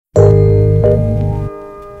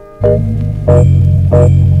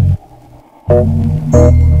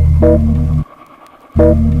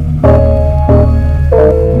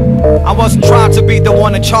to be the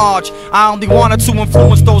one in charge. I only wanted to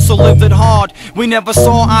influence those who lived it hard. We never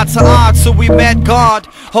saw eye to eye till we met God.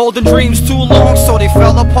 Holding dreams too long so they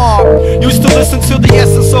fell apart. Used to listen to the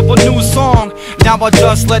essence of a new song. Now I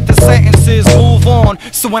just let the sentences move on.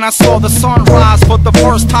 So when I saw the sun rise for the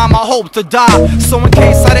first time, I hoped to die. So in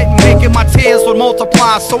case I didn't make it, my tears would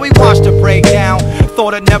multiply. So we watched it break down.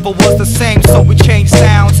 Thought it never was the same, so we changed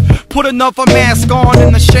sounds. Put another mask on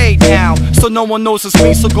in the shade now, so no one knows it's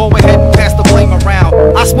me, so go ahead and pass the blame around.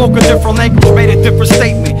 I spoke a different language, made a different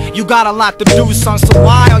statement. You got a lot to do, son, so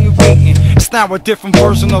why are you waiting? It's now a different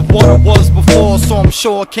version of what it was before, so I'm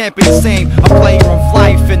sure it can't be the same. A player of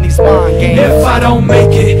life in these mind games. If I don't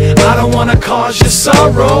make it, I don't wanna cause you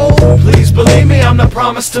sorrow. Please believe me, I'm not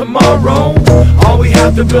promised tomorrow. All we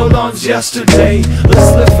have to build on's yesterday.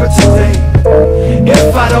 Let's live for today.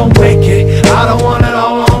 If I don't make it, I don't want it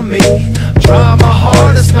all on me. Try my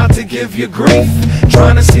hardest not to give you grief.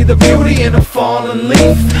 Trying to see the beauty in a fallen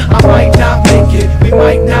leaf. I might not make it, we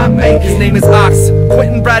might not make it. His name is Ox,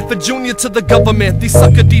 Quentin Bradford Jr. to the government. These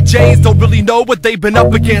sucker DJs don't really know what they've been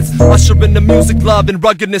up against. Ushering the music, love, and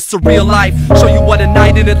ruggedness to real life. Show you what a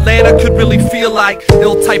night in Atlanta could really feel like.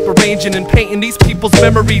 Ill type arranging and painting these people's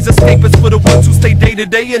memories. Escapists for the ones who stay day to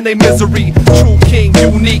day in their misery. True king,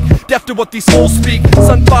 unique, deaf to what these fools speak.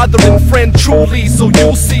 Son, father, and friend, truly. So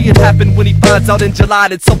you'll see it happen when he finds out in July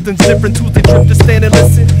that something's different. Tuesday trip to stand and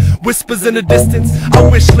listen. Whispers in the distance. Our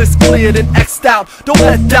wish list cleared and X'd out. Don't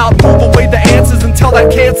let doubt move away the answers and tell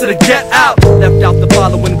that cancer to get out. Left out the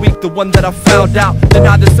following week, the one that I found out.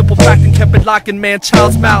 Denied the simple fact and kept it locked in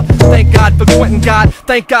man-child's mouth. Thank God for Quentin, God.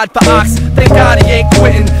 Thank God for Ox. Thank God he ain't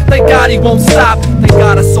quitting. Thank God he won't stop. Thank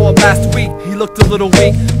God I saw him last week. He looked a little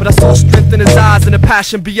weak, but I saw strength in his eyes and a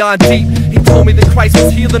passion beyond deep. He told me that Christ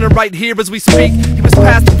was healing and right here as we speak. He was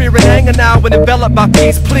past the fear and anger now and enveloped by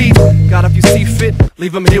peace. Please, God, if you see fit,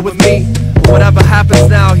 leave him here with me. But whatever happens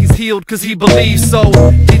now, he's healed cause he believes. So,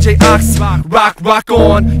 DJ Ox, rock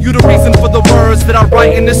on. You the reason for the words that I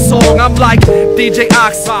write in this song. I'm like, DJ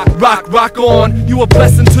Ox, rock on. You a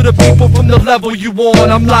blessing to the people from the level you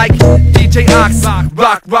on. I'm like, DJ Ox,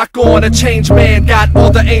 rock on. A changed man, got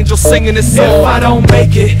all the angels singing this song. If I don't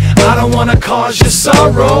make it, I don't wanna cause you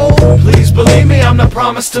sorrow. Please believe me, I'm not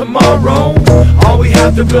promised tomorrow. All we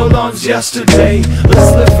have to build on's yesterday.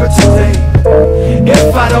 Let's live for today.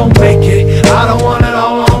 If I don't make it, I don't want it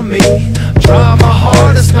all on me. Try my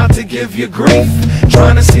hardest not to give you grief.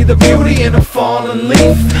 Trying to see the beauty in a fallen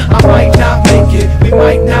leaf. I might not make it, we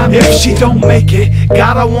might not make it. If she don't make it,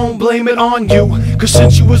 God, I won't blame it on you. Cause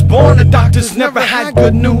since you was born, the doctors never had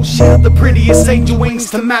good news. She had the prettiest angel wings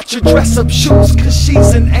to match her dress-up shoes. Cause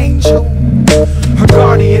she's an angel. Her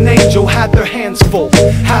guardian angel had their hands full.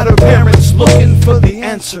 Had her parents looking for the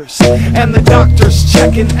answers. And the doctors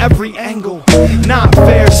checking every angle. Not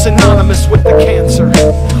fair, synonymous with the cancer.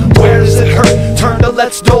 Where does it hurt? Turn to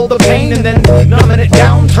let's dull the pain. And then numbing it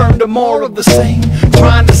down, turn to more of the same.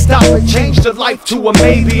 Trying to stop it, changed her life to a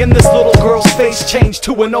maybe. And this little girl's face changed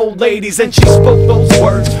to an old lady's. And she spoke those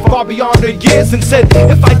words far beyond her years and said,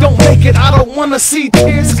 if I don't make it, I don't wanna see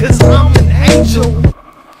tears. Cause I'm an angel.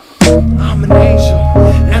 I'm an angel,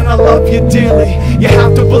 and I love you dearly. You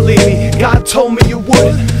have to believe me, God told me you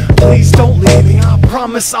would. Please don't leave me, I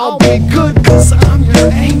promise I'll be good. Cause I'm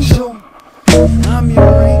your angel, I'm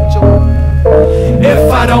your angel.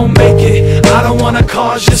 If I don't make it, I don't wanna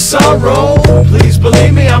cause you sorrow. Please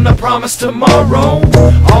believe me, I'm not promised tomorrow.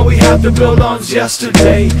 All we have to build on's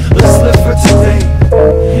yesterday. Let's live for today.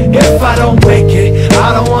 If I don't make it,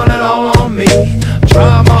 I don't want it all on me.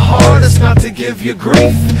 Try my hardest not to give you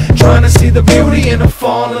grief. Trying to see the beauty in a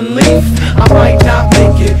fallen leaf. I might not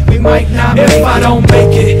make it, we might not make it. If I don't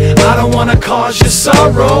make it, I don't wanna cause you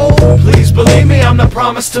sorrow. Please believe me, I'm not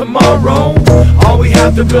promised tomorrow. All we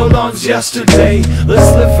have to build on's yesterday.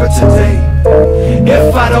 Let's live for today.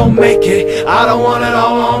 If I don't make it, I don't want it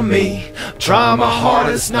all on me. Try my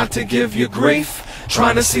hardest not to give you grief.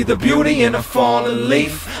 Trying to see the beauty in a fallen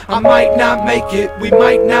leaf. I might not make it, we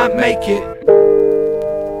might not make it.